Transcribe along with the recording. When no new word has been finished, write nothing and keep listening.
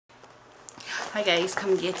Hi guys,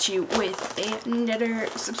 come get you with another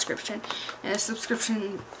subscription, and the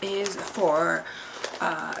subscription is for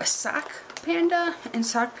Sock Panda, and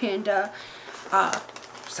Sock Panda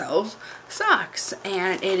sells socks,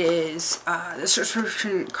 and it is the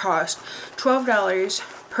subscription costs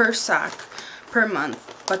 $12 per sock per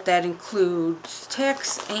month, but that includes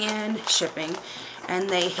tax and shipping. And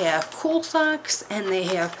they have cool socks and they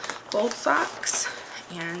have bold socks,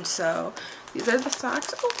 and so these are the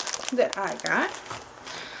socks that I got.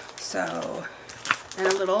 So, and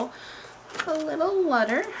a little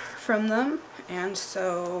letter from them. And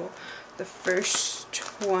so the first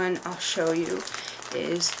one I'll show you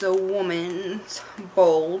is the woman's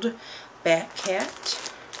bold Bat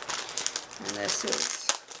Cat, and this is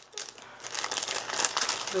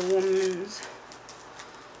the woman's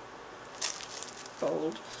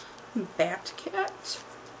bold Bat Cat,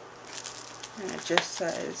 and it just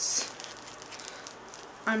says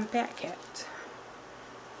I'm Bat Cat.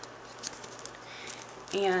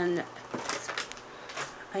 And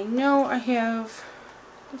I know I have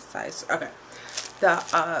the size. Okay,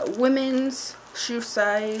 the women's shoe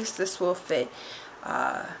size, this will fit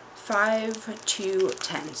 5 to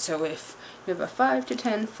 10. So if you have a 5 to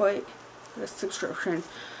 10 foot, this subscription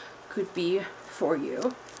could be for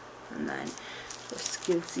you. And then this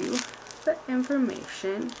gives you the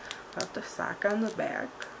information about the sock on the back.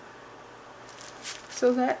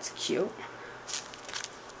 So that's cute.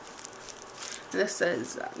 This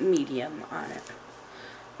says medium on it.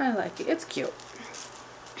 I like it. It's cute.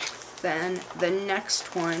 Then the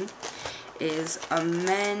next one is a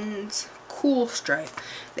men's cool stripe.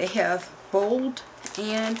 They have bold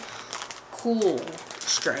and cool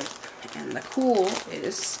stripe. And the cool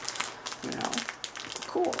is, you know,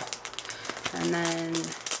 cool. And then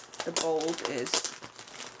the bold is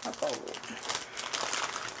a bold.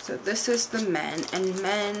 So this is the men, and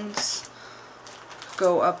men's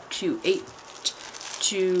go up to 8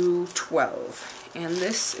 to 12. And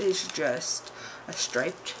this is just a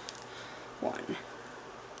striped one.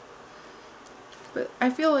 But I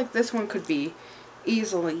feel like this one could be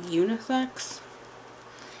easily unisex,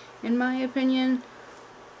 in my opinion,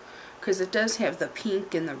 because it does have the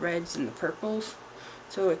pink and the reds and the purples.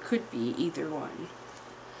 So it could be either one.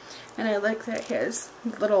 And I like that it has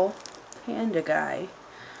a little panda guy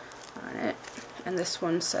on it. And this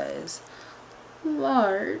one says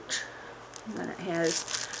large. And then it has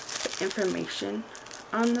the information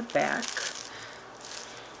on the back.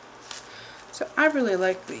 So I really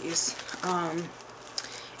like these.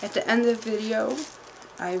 At the end of the video,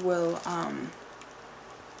 I will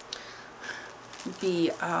be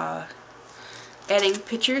adding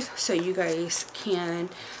pictures so you guys can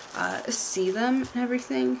see them and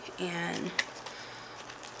everything. And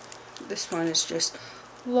this one is just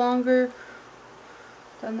longer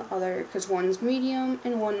than the other because one's medium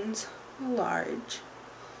and one's large.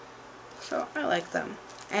 So I like them.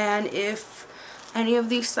 And if any of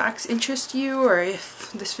these socks interest you, or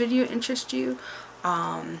if this video interests you,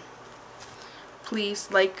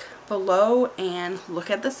 please like below and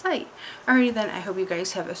look at the site. Alrighty then, I hope you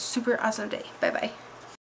guys have a super awesome day. Bye bye.